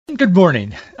Good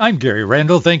morning. I'm Gary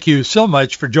Randall. Thank you so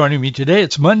much for joining me today.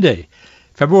 It's Monday,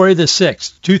 February the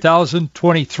 6th,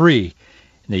 2023, in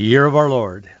the year of our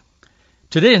Lord.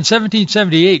 Today in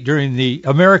 1778, during the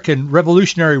American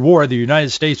Revolutionary War, the United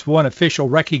States won official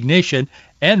recognition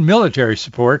and military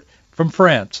support from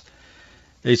France.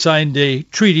 They signed a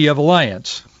Treaty of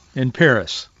Alliance in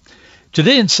Paris.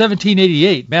 Today in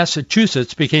 1788,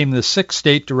 Massachusetts became the sixth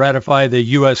state to ratify the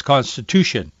U.S.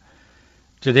 Constitution.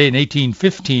 Today in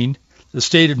 1815, the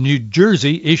state of New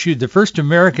Jersey issued the first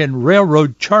American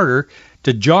railroad charter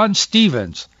to John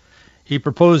Stevens. He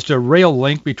proposed a rail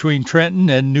link between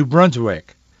Trenton and New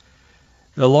Brunswick.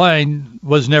 The line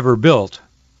was never built.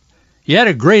 He had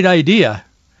a great idea.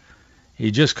 He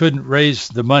just couldn't raise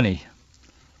the money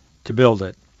to build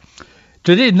it.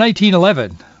 Today in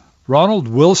 1911, Ronald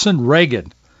Wilson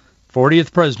Reagan,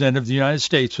 40th President of the United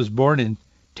States, was born in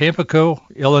Tampico,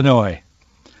 Illinois.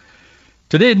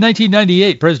 Today in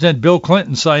 1998, President Bill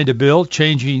Clinton signed a bill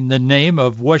changing the name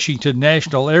of Washington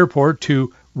National Airport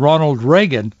to Ronald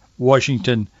Reagan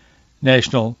Washington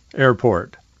National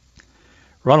Airport.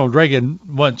 Ronald Reagan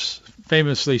once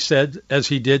famously said, as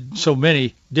he did so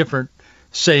many different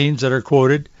sayings that are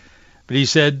quoted, but he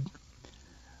said,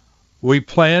 "We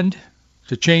planned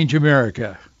to change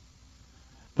America,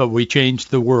 but we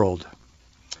changed the world."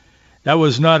 That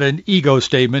was not an ego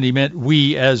statement. He meant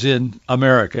we as in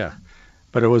America.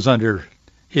 But it was under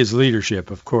his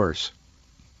leadership, of course.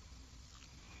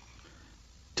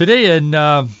 Today in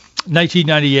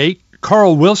 1998,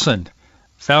 Carl Wilson,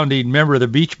 founding member of the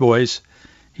Beach Boys,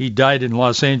 he died in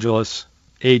Los Angeles,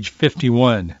 age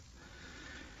 51.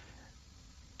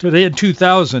 Today in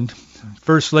 2000,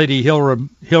 First Lady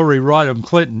Hillary Rodham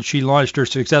Clinton, she launched her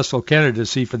successful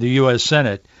candidacy for the U.S.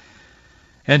 Senate.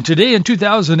 And today in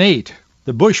 2008,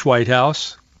 the Bush White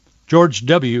House, George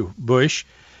W. Bush,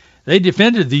 they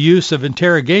defended the use of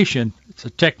interrogation. It's a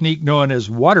technique known as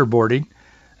waterboarding.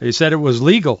 They said it was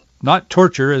legal, not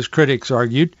torture, as critics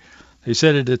argued. They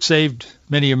said it had saved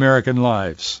many American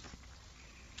lives.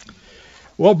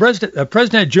 Well,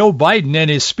 President Joe Biden and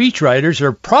his speechwriters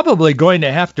are probably going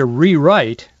to have to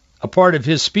rewrite a part of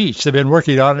his speech. They've been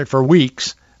working on it for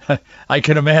weeks, I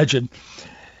can imagine.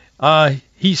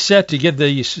 He's set to give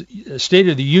the State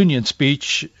of the Union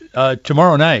speech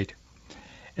tomorrow night.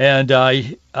 And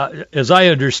as I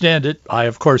understand it, I,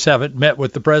 of course, haven't met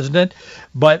with the president,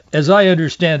 but as I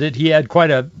understand it, he had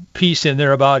quite a piece in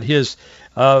there about his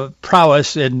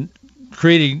prowess in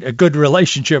creating a good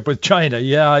relationship with China.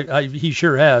 Yeah, he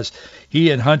sure has.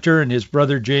 He and Hunter and his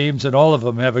brother James and all of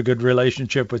them have a good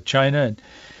relationship with China and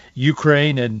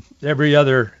Ukraine and every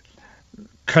other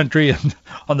country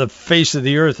on the face of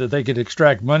the earth that they could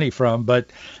extract money from. But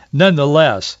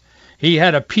nonetheless, he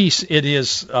had a piece in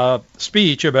his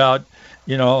speech about,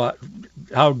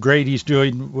 how great he's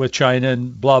doing with China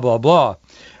and blah, blah, blah.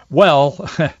 Well,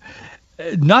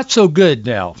 not so good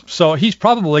now. So he's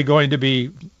probably going to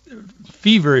be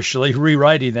feverishly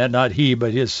rewriting that. Not he,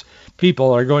 but his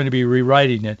people are going to be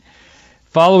rewriting it.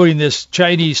 Following this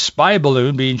Chinese spy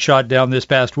balloon being shot down this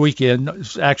past weekend, it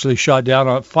was actually shot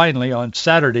down finally on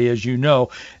Saturday, as you know.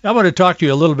 I want to talk to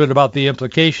you a little bit about the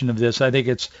implication of this. I think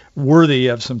it's worthy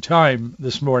of some time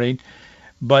this morning.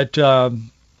 But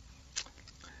Biden's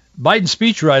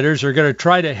speechwriters are going to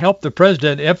try to help the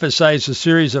president emphasize a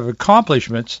series of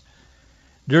accomplishments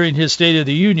during his State of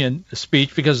the Union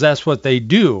speech, because that's what they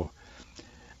do.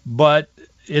 But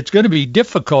it's going to be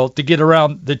difficult to get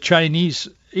around the Chinese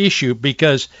issue,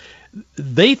 because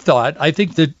they thought, I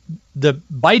think that the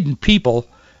Biden people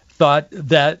thought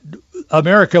that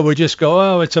America would just go,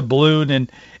 oh, it's a balloon,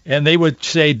 and they would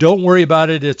say, don't worry about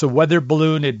it, it's a weather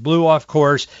balloon, it blew off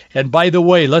course, and by the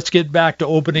way, let's get back to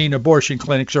opening abortion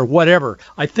clinics or whatever.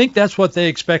 I think that's what they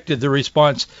expected the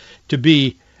response to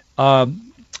be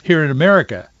here in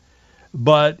America,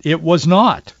 but it was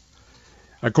not.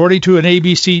 According to an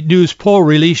ABC News poll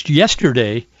released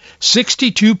yesterday,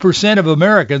 62% of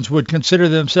Americans would consider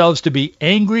themselves to be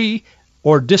angry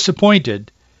or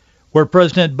disappointed were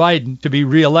President Biden to be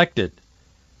reelected.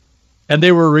 And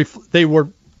they were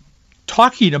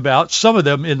talking about, some of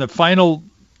them in the final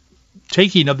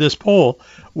taking of this poll,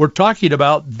 were talking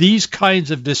about these kinds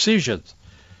of decisions.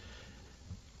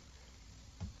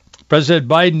 President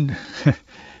Biden,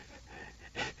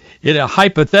 in a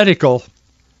hypothetical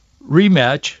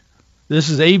rematch, this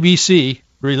is ABC,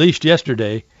 released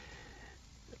yesterday,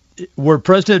 were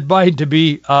President Biden to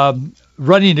be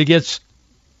running against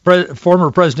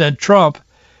former President Trump,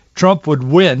 Trump would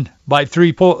win by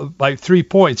 3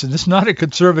 points. And this is not a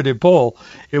conservative poll.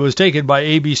 It was taken by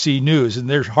ABC News, and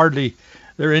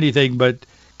they're anything but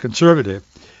conservative.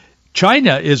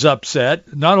 China is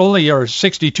upset. Not only are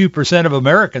 62% of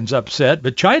Americans upset,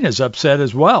 but China's upset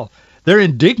as well. They're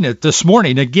indignant this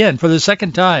morning again for the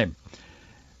second time.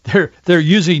 They're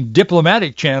using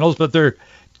diplomatic channels, but they're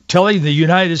telling the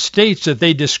United States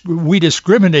that we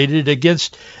discriminated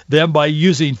against them by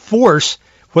using force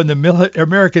when the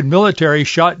American military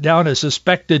shot down a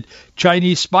suspected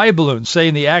Chinese spy balloon,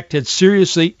 saying the act had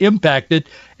seriously impacted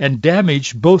and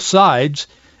damaged both sides'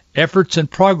 efforts and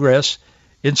progress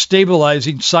in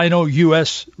stabilizing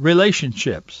Sino-U.S.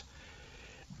 relationships.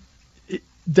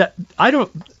 That I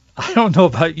don't know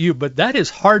about you, but that is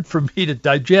hard for me to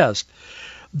digest.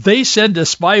 They send a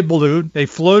spy balloon, they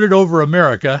float it over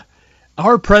America.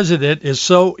 Our president is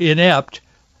so inept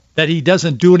that he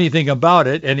doesn't do anything about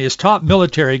it, and his top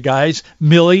military guys,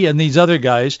 Milley and these other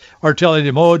guys, are telling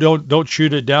him, oh, don't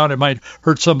shoot it down, it might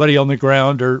hurt somebody on the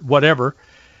ground or whatever.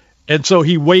 And so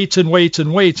he waits and waits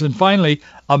and waits, and finally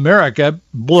America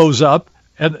blows up,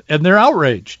 and they're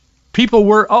outraged. People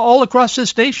were all across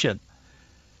this nation,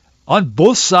 on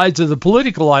both sides of the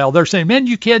political aisle. They're saying, man,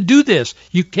 you can't do this.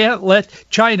 You can't let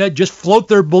China just float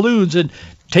their balloons and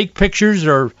take pictures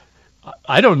or,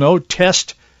 I don't know,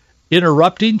 test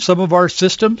interrupting some of our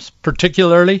systems,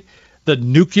 particularly the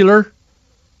nuclear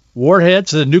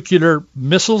warheads, the nuclear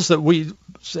missiles that we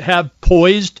have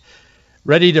poised,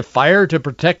 ready to fire to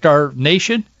protect our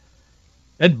nation.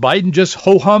 And Biden just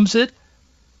ho-hums it?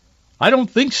 I don't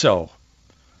think so.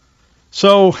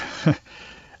 So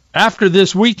after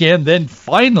this weekend, then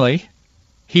finally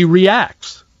he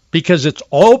reacts, because it's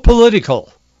all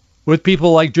political with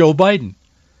people like Joe Biden.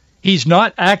 He's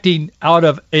not acting out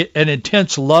of an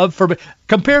intense love for...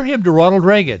 Compare him to Ronald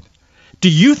Reagan. Do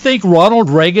you think Ronald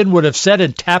Reagan would have sat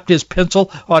and tapped his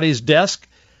pencil on his desk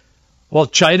while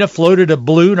China floated a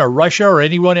balloon, or Russia or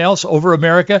anyone else over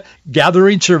America,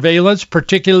 gathering surveillance,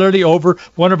 particularly over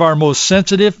one of our most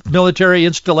sensitive military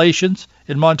installations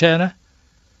in Montana?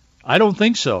 I don't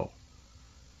think so.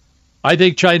 I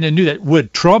think China knew that.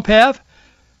 Would Trump have?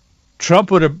 Trump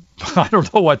would have... I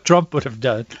don't know what Trump would have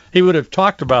done. He would have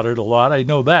talked about it a lot. I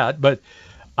know that, but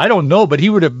I don't know. But he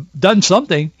would have done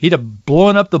something. He'd have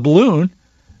blown up the balloon.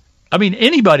 I mean,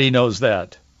 anybody knows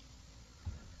that.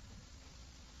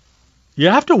 You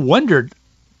have to wonder,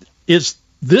 is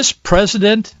this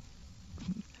president,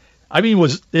 I mean,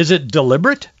 is it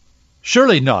deliberate?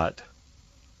 Surely not.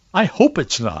 I hope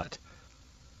it's not.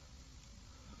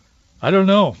 I don't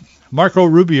know. Marco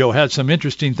Rubio had some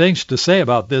interesting things to say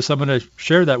about this. I'm going to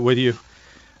share that with you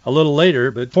a little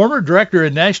later. But former Director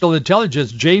of National Intelligence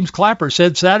James Clapper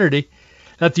said Saturday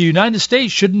that the United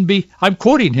States shouldn't be, I'm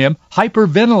quoting him,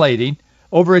 hyperventilating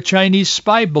over a Chinese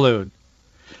spy balloon.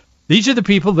 These are the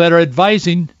people that are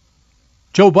advising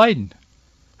Joe Biden,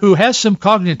 who has some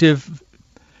cognitive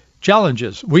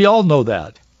challenges. We all know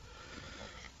that.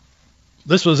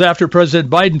 This was after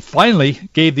President Biden finally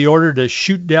gave the order to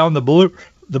shoot down the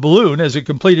balloon as it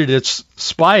completed its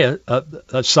spy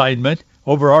assignment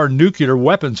over our nuclear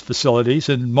weapons facilities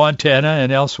in Montana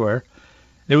and elsewhere.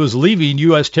 It was leaving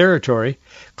U.S. territory.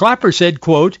 Clapper said,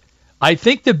 quote, I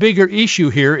think the bigger issue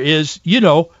here is,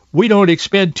 we don't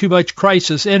expend too much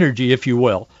crisis energy, if you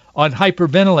will, on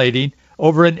hyperventilating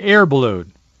over an air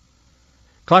balloon.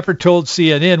 Clapper told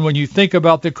CNN, when you think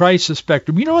about the crisis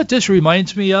spectrum, you know what this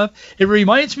reminds me of? It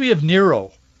reminds me of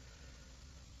Nero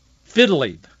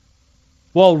fiddling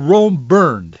while Rome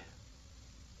burned.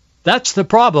 That's the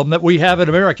problem that we have in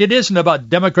America. It isn't about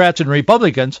Democrats and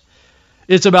Republicans.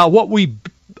 It's about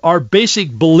our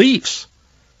basic beliefs.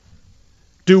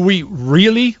 Do we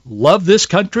really love this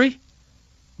country?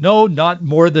 No, not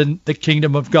more than the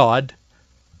kingdom of God.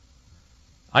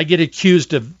 I get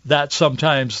accused of that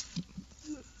sometimes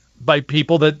by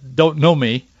people that don't know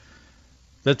me,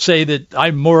 that say that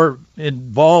I'm more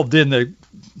involved in the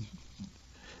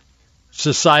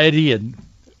society and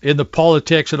in the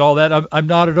politics and all that. I'm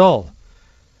not at all.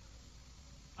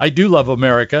 I do love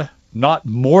America, not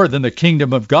more than the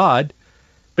kingdom of God,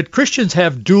 but Christians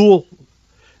have dual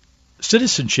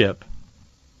citizenship.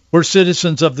 We're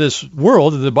citizens of this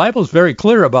world, and the Bible is very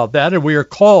clear about that, and we are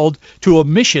called to a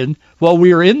mission while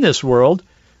we are in this world.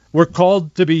 We're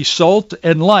called to be salt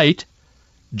and light.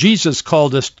 Jesus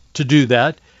called us to do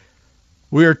that.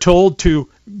 We are told to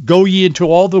go ye into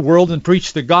all the world and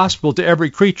preach the gospel to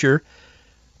every creature.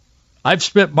 I've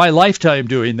spent my lifetime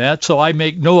doing that, so I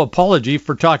make no apology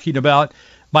for talking about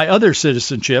my other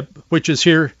citizenship, which is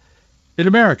here in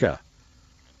America.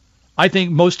 I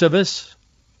think most of us,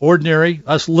 ordinary,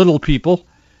 us little people,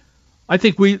 I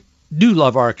think we do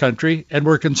love our country, and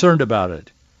we're concerned about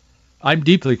it. I'm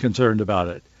deeply concerned about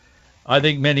it. I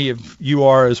think many of you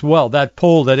are as well. That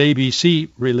poll that ABC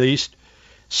released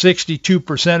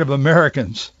 62% of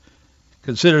Americans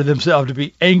consider themselves to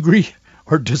be angry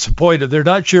or disappointed. They're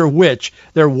not sure which.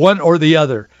 They're one or the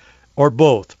other, or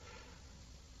both.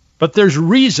 But there's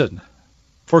reason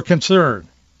for concern.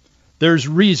 There's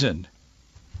reason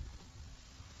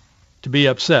to be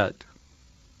upset.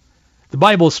 The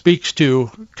Bible speaks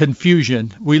to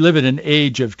confusion. We live in an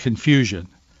age of confusion.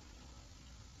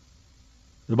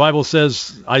 The Bible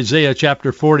says, Isaiah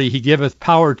chapter 40, he giveth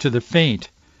power to the faint.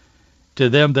 To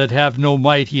them that have no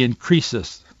might, he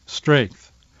increaseth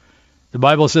strength. The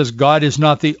Bible says God is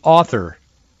not the author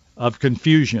of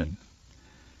confusion.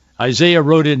 Isaiah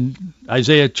wrote in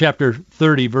Isaiah chapter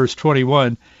 30, verse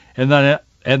 21, and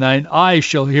thine eyes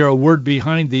shall hear a word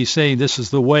behind thee, saying, this is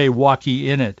the way, walk ye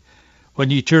in it, when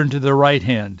ye turn to the right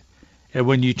hand, and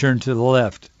when ye turn to the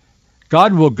left.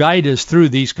 God will guide us through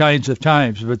these kinds of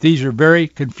times, but these are very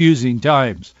confusing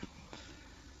times.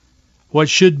 What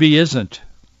should be isn't,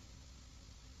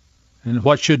 and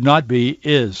what should not be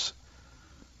is,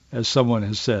 as someone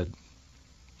has said.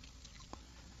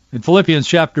 In Philippians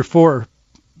chapter 4,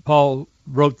 Paul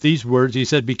wrote these words. He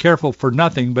said, be careful for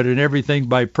nothing, but in everything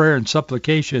by prayer and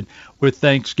supplication with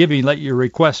thanksgiving, let your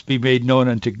requests be made known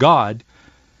unto God.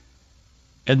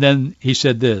 And then he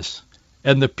said this,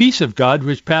 and the peace of God,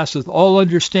 which passeth all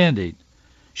understanding,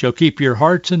 shall keep your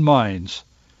hearts and minds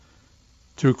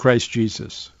through Christ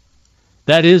Jesus.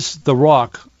 That is the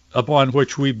rock upon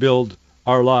which we build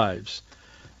our lives.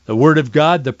 The Word of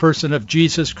God, the person of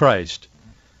Jesus Christ,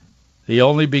 the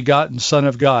only begotten Son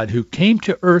of God, who came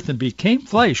to earth and became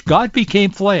flesh. God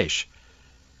became flesh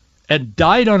and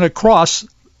died on a cross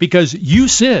because you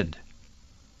sinned.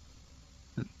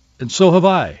 And so have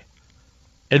I.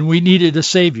 And we needed a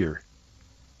Savior.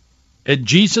 And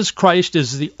Jesus Christ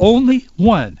is the only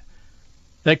one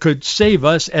that could save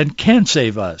us and can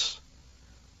save us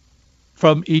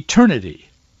from eternity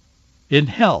in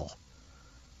hell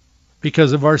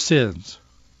because of our sins.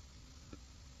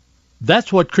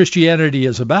 That's what Christianity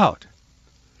is about.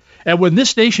 And when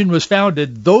this nation was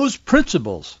founded, those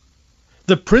principles,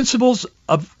 the principles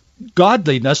of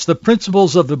godliness, the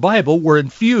principles of the Bible were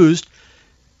infused,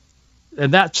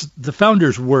 and that's the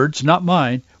founders' words, not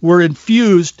mine, were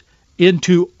infused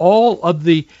into all of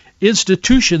the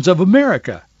institutions of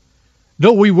America.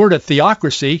 No, we weren't a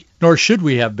theocracy, nor should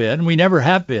we have been. We never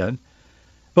have been.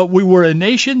 But we were a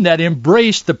nation that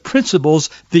embraced the principles,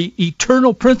 the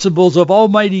eternal principles of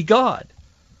Almighty God.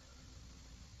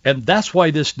 And that's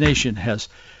why this nation has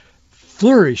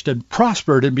flourished and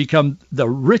prospered and become the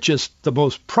richest, the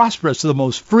most prosperous, the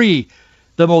most free,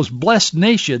 the most blessed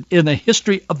nation in the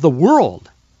history of the world.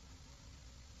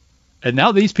 And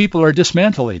now these people are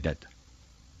dismantling it.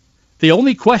 The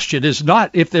only question is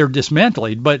not if they're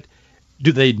dismantling, but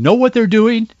do they know what they're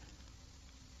doing?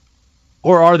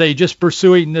 Or are they just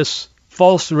pursuing this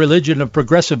false religion of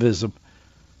progressivism?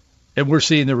 And we're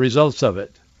seeing the results of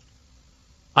it.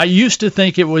 I used to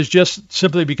think it was just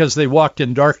simply because they walked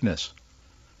in darkness.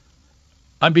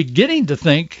 I'm beginning to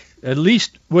think, at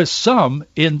least with some,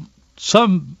 in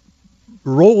some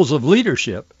roles of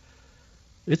leadership,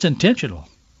 it's intentional.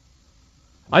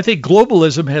 I think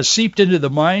globalism has seeped into the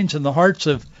minds and the hearts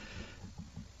of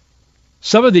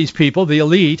some of these people, the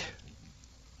elite,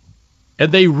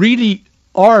 and they really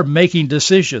are making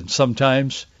decisions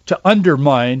sometimes to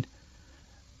undermine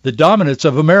the dominance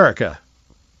of America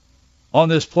on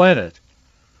this planet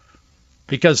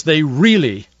because they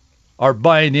really are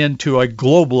buying into a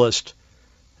globalist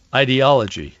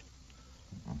ideology.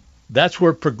 That's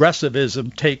where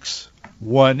progressivism takes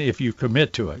one if you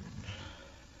commit to it.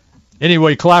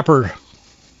 Anyway, Clapper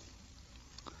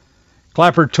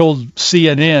told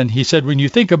CNN, he said, when you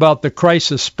think about the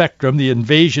crisis spectrum, the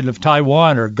invasion of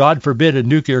Taiwan, or God forbid a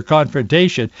nuclear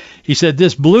confrontation, he said,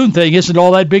 this balloon thing isn't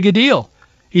all that big a deal.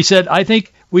 He said, I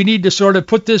think we need to sort of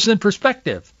put this in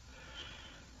perspective.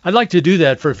 I'd like to do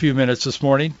that for a few minutes this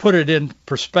morning, put it in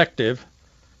perspective.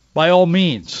 By all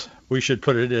means, we should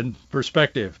put it in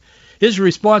perspective. His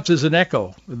response is an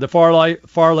echo of the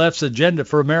far left's agenda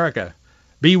for America.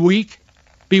 Be weak,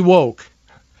 be woke.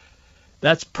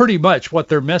 That's pretty much what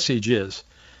their message is.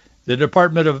 The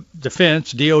Department of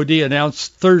Defense, DOD,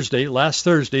 announced last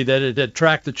Thursday, that it had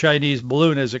tracked the Chinese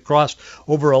balloon as it crossed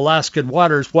over Alaskan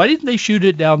waters. Why didn't they shoot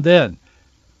it down then?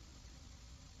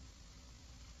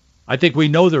 I think we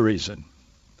know the reason.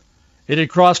 It had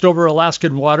crossed over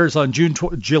Alaskan waters on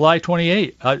January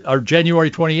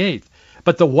 28th.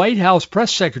 But the White House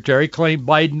press secretary claimed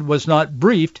Biden was not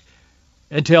briefed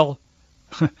until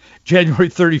January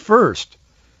 31st.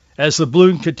 As the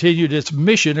balloon continued its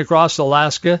mission across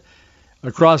Alaska,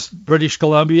 across British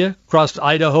Columbia, across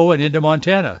Idaho, and into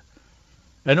Montana.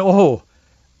 And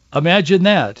Imagine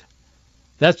that.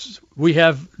 We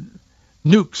have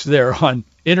nukes there on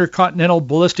intercontinental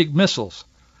ballistic missiles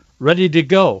ready to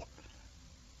go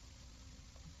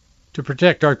to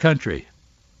protect our country.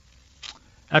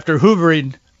 After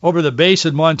hoovering over the base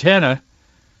in Montana,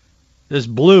 this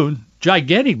balloon,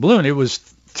 gigantic balloon, it was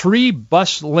 3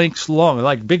 bus lengths long,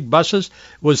 like big buses,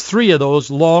 was 3 of those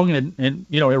long and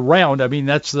round. I mean,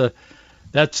 that's the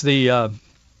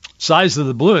size of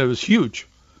the balloon. It was huge.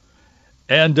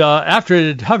 And after it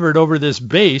had hovered over this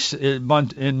base in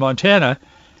Montana,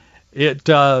 it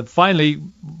finally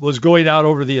was going out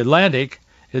over the Atlantic,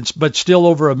 but still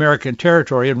over American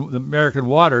territory and American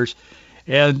waters,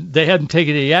 and they hadn't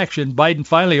taken any action. Biden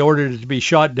finally ordered it to be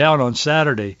shot down on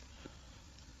Saturday.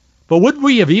 But would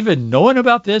we have even known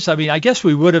about this? I mean, I guess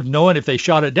we would have known if they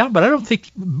shot it down, but I don't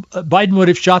think Biden would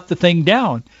have shot the thing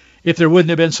down if there wouldn't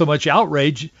have been so much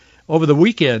outrage over the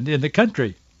weekend in the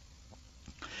country.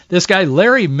 This guy,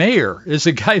 Larry Mayer, is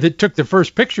the guy that took the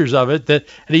first pictures of it, and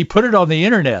he put it on the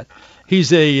internet. He's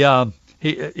he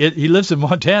lives in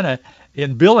Montana,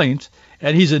 in Billings,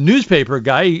 and he's a newspaper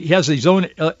guy. He has his own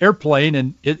airplane,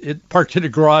 and it parked in a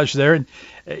garage there, and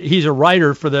he's a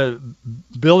writer for the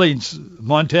Billings,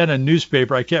 Montana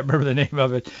newspaper. I can't remember the name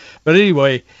of it. But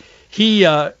anyway, he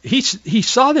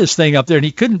saw this thing up there, and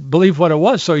he couldn't believe what it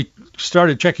was, so he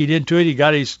started checking into it. He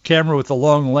got his camera with the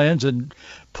long lens and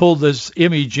pulled this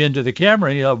image into the camera,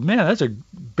 and he thought, man, that's the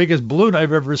biggest balloon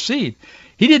I've ever seen.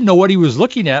 He didn't know what he was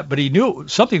looking at, but he knew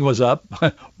something was up,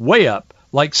 way up,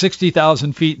 like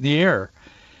 60,000 feet in the air.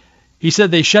 He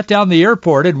said they shut down the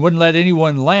airport and wouldn't let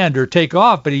anyone land or take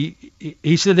off, but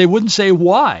he said they wouldn't say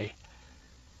why.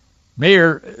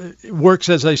 Mayer works,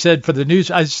 as I said, for the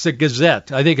news. It's a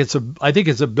Gazette. I think it's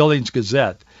a Billings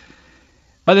Gazette.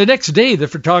 By the next day, the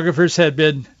photographers had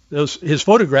been his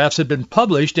photographs had been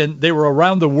published, and they were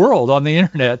around the world on the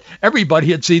internet.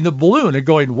 Everybody had seen the balloon and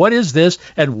going, what is this,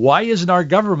 and why isn't our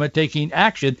government taking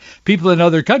action? People in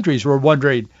other countries were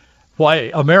wondering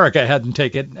why America hadn't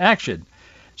taken action.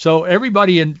 So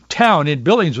everybody in town in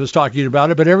Billings was talking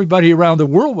about it, but everybody around the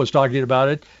world was talking about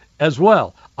it as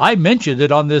well. I mentioned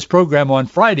it on this program on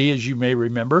Friday, as you may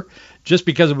remember, just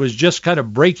because it was just kind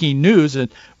of breaking news,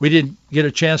 and we didn't get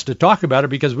a chance to talk about it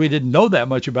because we didn't know that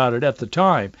much about it at the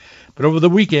time. But over the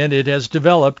weekend, it has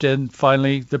developed, and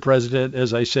finally the president,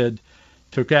 as I said,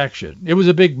 took action. It was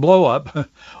a big blow-up.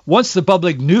 Once the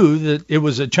public knew that it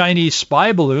was a Chinese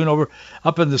spy balloon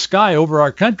up in the sky over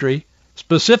our country,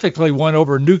 specifically one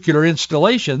over nuclear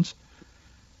installations,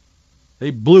 they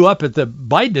blew up at the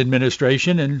Biden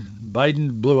administration, and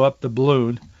Biden blew up the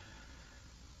balloon.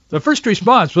 The first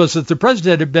response was that the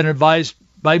president had been advised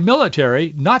by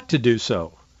military not to do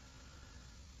so.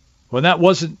 When that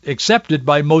wasn't accepted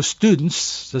by most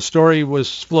students, the story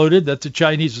was floated that the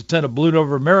Chinese had sent a balloon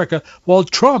over America while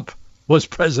Trump was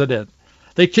president.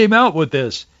 They came out with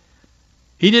this.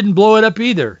 He didn't blow it up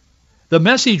either. The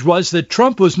message was that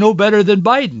Trump was no better than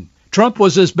Biden. Trump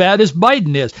was as bad as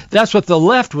Biden is. That's what the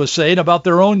left was saying about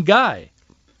their own guy.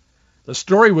 The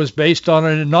story was based on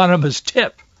an anonymous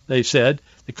tip, they said.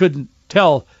 They couldn't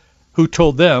tell who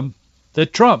told them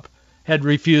that Trump had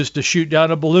refused to shoot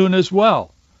down a balloon as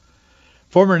well.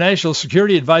 Former National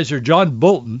Security Advisor John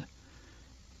Bolton,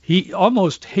 he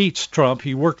almost hates Trump.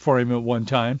 He worked for him at one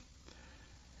time.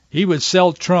 He would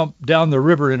sell Trump down the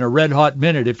river in a red-hot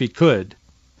minute if he could.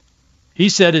 He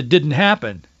said it didn't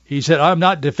happen. He said, I'm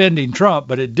not defending Trump,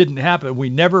 but it didn't happen. We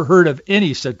never heard of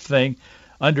any such thing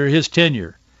under his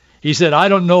tenure. He said, I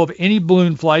don't know of any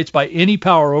balloon flights by any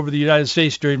power over the United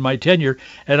States during my tenure,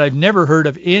 and I've never heard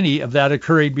of any of that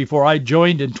occurring before I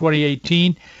joined in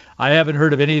 2018. I haven't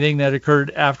heard of anything that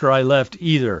occurred after I left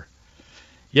either.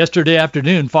 Yesterday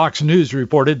afternoon, Fox News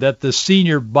reported that the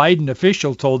senior Biden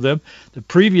official told them the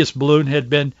previous balloon had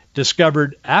been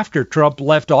discovered after Trump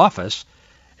left office,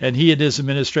 and he and his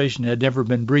administration had never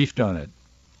been briefed on it.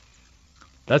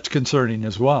 That's concerning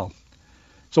as well.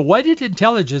 So why did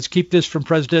intelligence keep this from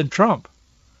President Trump?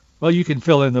 Well, you can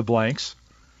fill in the blanks.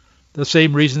 The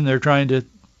same reason they're trying to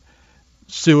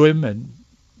sue him and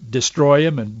destroy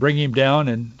him and bring him down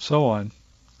and so on.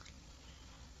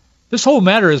 This whole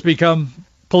matter has become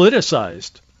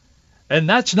politicized, and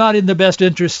that's not in the best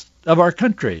interest of our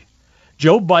country.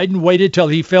 Joe Biden waited till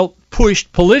he felt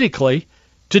pushed politically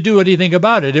to do anything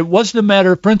about it. It wasn't a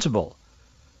matter of principle.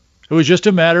 It was just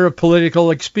a matter of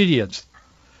political expedience.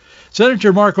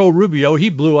 Senator Marco Rubio, he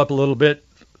blew up a little bit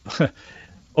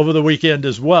over the weekend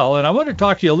as well. And I want to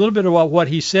talk to you a little bit about what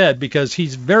he said, because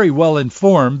he's very well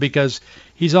informed, because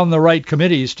he's on the right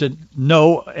committees to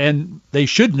know, and they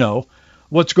should know,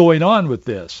 what's going on with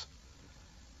this.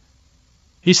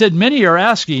 He said, many are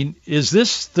asking, is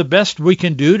this the best we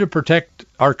can do to protect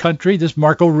our country? This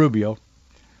Marco Rubio,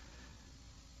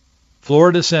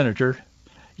 Florida senator.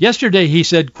 Yesterday, he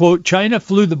said, quote, China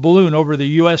flew the balloon over the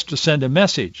U.S. to send a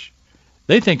message.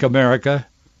 They think America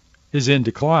is in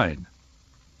decline.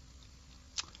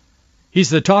 He's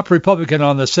the top Republican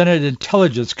on the Senate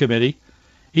Intelligence Committee.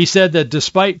 He said that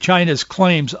despite China's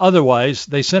claims otherwise,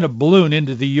 they sent a balloon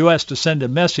into the U.S. to send a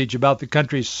message about the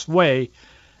country's sway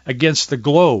against the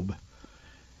globe.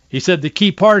 He said the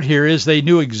key part here is they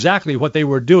knew exactly what they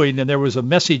were doing and there was a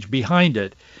message behind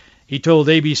it. He told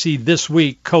ABC This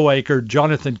Week co-anchor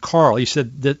Jonathan Karl. He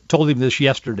said that told him this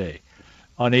yesterday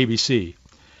on ABC.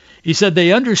 He said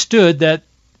they understood that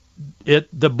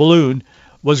the balloon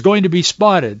was going to be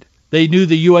spotted. They knew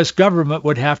the U.S. government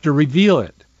would have to reveal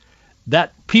it,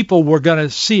 that people were going to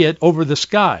see it over the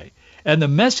sky. And the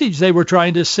message they were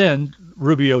trying to send,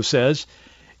 Rubio says,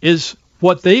 is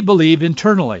what they believe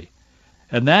internally.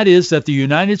 And that is that the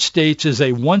United States is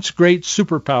a once great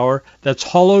superpower that's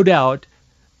hollowed out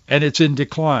and it's in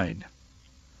decline.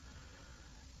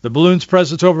 The balloon's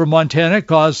presence over Montana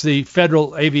caused the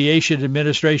Federal Aviation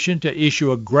Administration to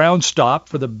issue a ground stop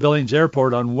for the Billings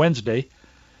Airport on Wednesday,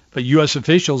 but U.S.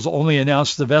 officials only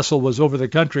announced the vessel was over the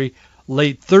country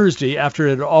late Thursday after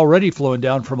it had already flown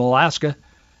down from Alaska.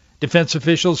 Defense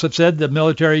officials have said the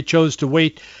military chose to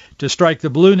wait to strike the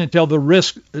balloon until the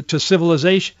risk to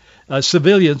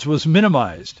civilians was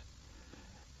minimized.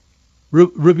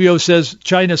 Rubio says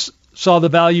China saw the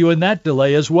value in that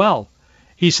delay as well.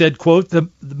 He said, quote, the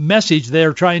message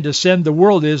they're trying to send the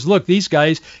world is, look, these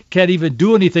guys can't even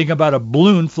do anything about a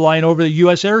balloon flying over the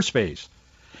U.S. airspace.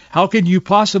 How can you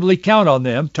possibly count on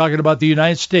them, talking about the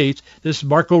United States, this is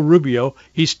Marco Rubio,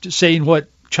 he's saying what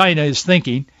China is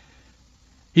thinking.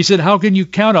 He said, how can you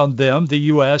count on them, the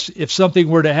U.S., if something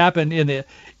were to happen in the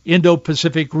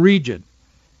Indo-Pacific region?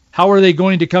 How are they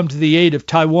going to come to the aid of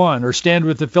Taiwan or stand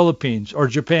with the Philippines or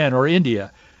Japan or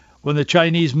India when the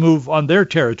Chinese move on their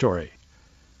territory?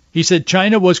 He said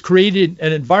China was creating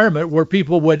an environment where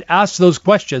people would ask those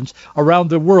questions around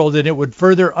the world, and it would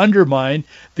further undermine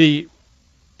the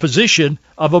position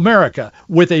of America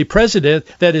with a president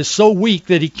that is so weak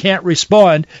that he can't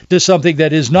respond to something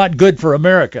that is not good for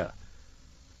America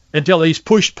until he's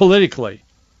pushed politically.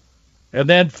 And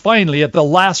then finally, at the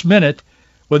last minute,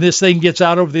 when this thing gets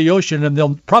out over the ocean, and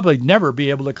they'll probably never be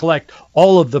able to collect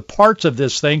all of the parts of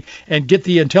this thing and get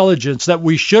the intelligence that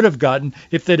we should have gotten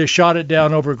if they'd have shot it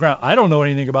down over ground. I don't know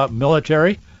anything about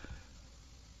military,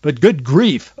 but good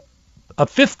grief, a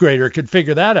fifth grader could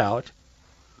figure that out.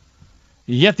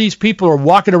 Yet these people are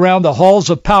walking around the halls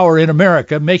of power in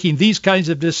America making these kinds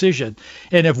of decisions.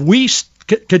 And if we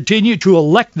continue to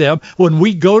elect them when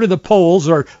we go to the polls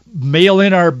or mail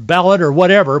in our ballot or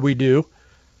whatever we do,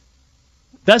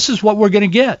 this is what we're going to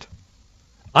get.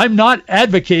 I'm not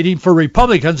advocating for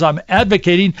Republicans. I'm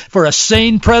advocating for a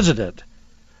sane president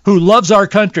who loves our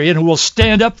country and who will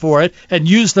stand up for it and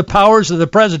use the powers of the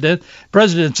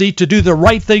presidency to do the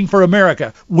right thing for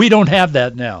America. We don't have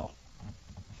that now.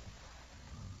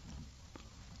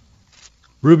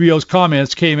 Rubio's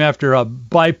comments came after a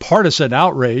bipartisan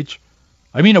outrage.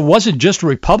 I mean, it wasn't just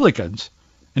Republicans,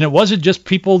 and it wasn't just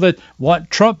people that want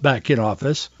Trump back in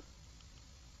office.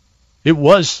 It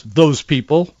was those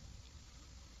people,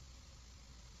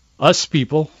 us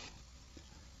people,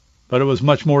 but it was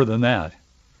much more than that.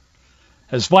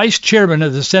 As vice chairman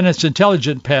of the Senate's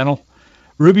Intelligence Panel,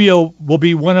 Rubio will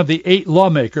be one of the 8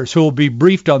 lawmakers who will be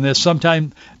briefed on this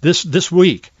sometime this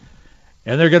week.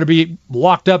 And they're going to be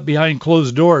locked up behind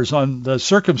closed doors on the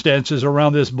circumstances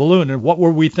around this balloon and what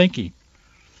were we thinking.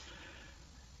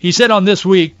 He said on This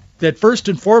Week that first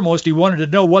and foremost he wanted to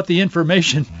know what the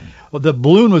information the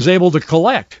balloon was able to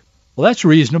collect. Well, that's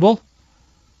reasonable.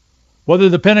 Whether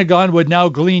the Pentagon would now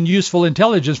glean useful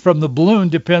intelligence from the balloon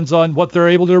depends on what they're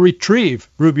able to retrieve,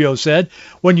 Rubio said.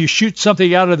 When you shoot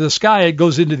something out of the sky, it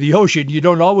goes into the ocean. You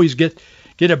don't always get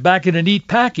it back in a neat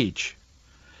package.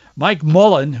 Mike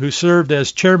Mullen, who served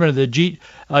as chairman of the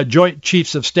Joint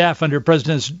Chiefs of Staff under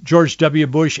Presidents George W.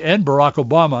 Bush and Barack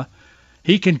Obama,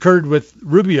 he concurred with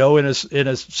Rubio in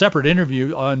a separate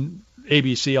interview on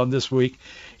ABC on This Week.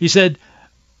 He said,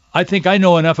 I think I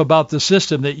know enough about the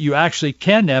system that you actually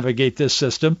can navigate this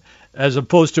system, as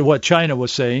opposed to what China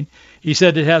was saying. He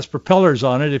said it has propellers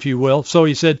on it, if you will. So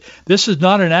he said, this is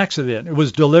not an accident. It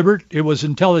was deliberate. It was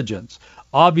intelligence.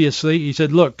 Obviously, he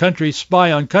said, look, countries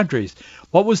spy on countries.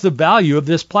 What was the value of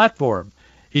this platform?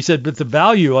 He said, but the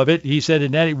value of it, he said,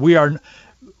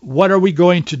 what are we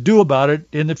going to do about it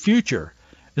in the future?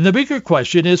 And the bigger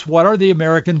question is, what are the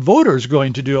American voters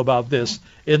going to do about this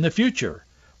in the future?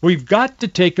 We've got to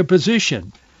take a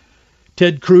position.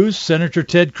 Ted Cruz, Senator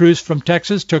Ted Cruz from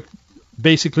Texas, took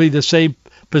basically the same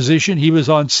position. He was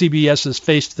on CBS's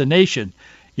Face the Nation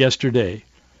yesterday.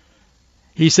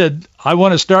 He said, I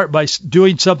want to start by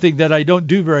doing something that I don't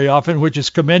do very often, which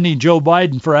is commending Joe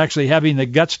Biden for actually having the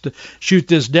guts to shoot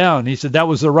this down. He said that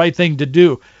was the right thing to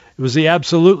do. It was the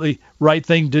absolutely right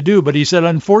thing to do. But he said,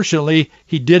 unfortunately,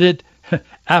 he did it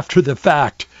after the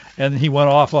fact. And he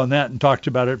went off on that and talked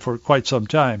about it for quite some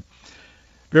time.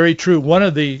 Very true. One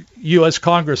of the U.S.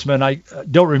 congressmen, I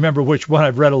don't remember which one,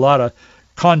 I've read a lot of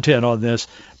content on this,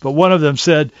 but one of them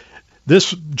said,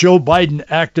 this Joe Biden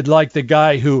acted like the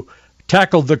guy who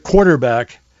tackled the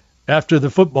quarterback after the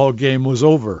football game was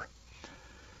over.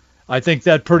 I think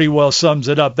that pretty well sums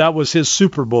it up. That was his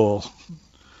Super Bowl,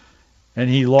 and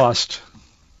he lost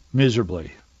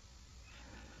miserably.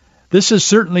 This is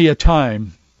certainly a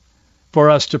time for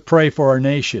us to pray for our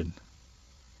nation.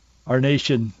 Our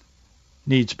nation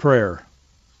needs prayer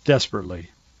desperately.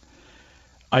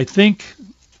 I think,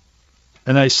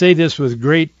 and I say this with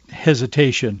great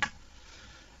hesitation,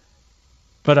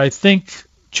 but I think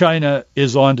China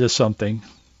is onto something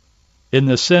in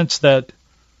the sense that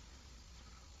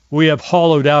we have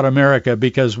hollowed out America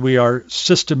because we are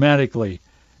systematically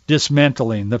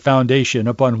dismantling the foundation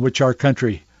upon which our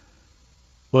country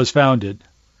was founded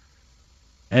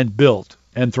and built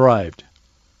and thrived.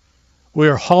 We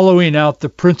are hollowing out the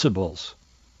principles,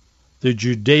 the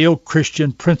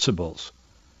Judeo-Christian principles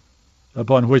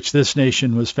upon which this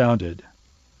nation was founded.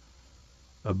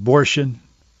 Abortion,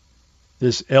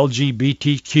 this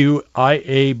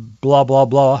LGBTQIA blah, blah,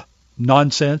 blah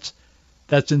nonsense,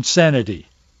 that's insanity.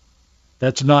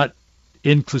 That's not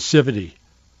inclusivity.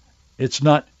 It's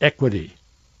not equity.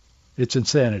 It's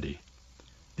insanity.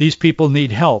 These people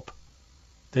need help.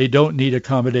 They don't need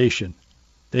accommodation.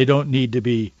 They don't need to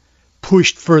be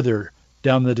pushed further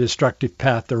down the destructive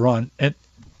path they're on. And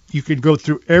you can go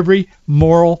through every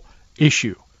moral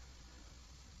issue.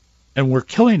 And we're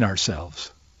killing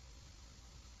ourselves.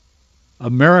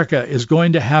 America is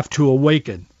going to have to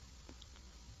awaken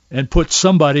and put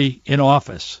somebody in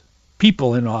office,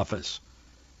 people in office,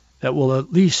 that will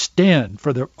at least stand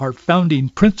for our founding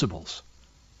principles,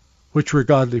 which were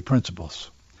godly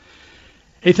principles.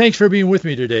 Hey, thanks for being with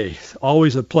me today.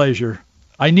 Always a pleasure.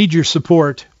 I need your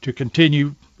support to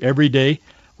continue every day.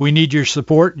 We need your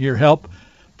support and your help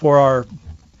for our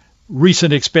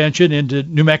recent expansion into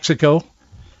New Mexico.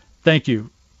 Thank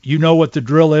you. You know what the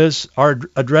drill is. Our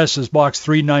address is Box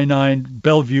 399,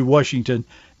 Bellevue, Washington,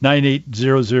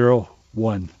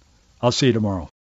 98001. I'll see you tomorrow.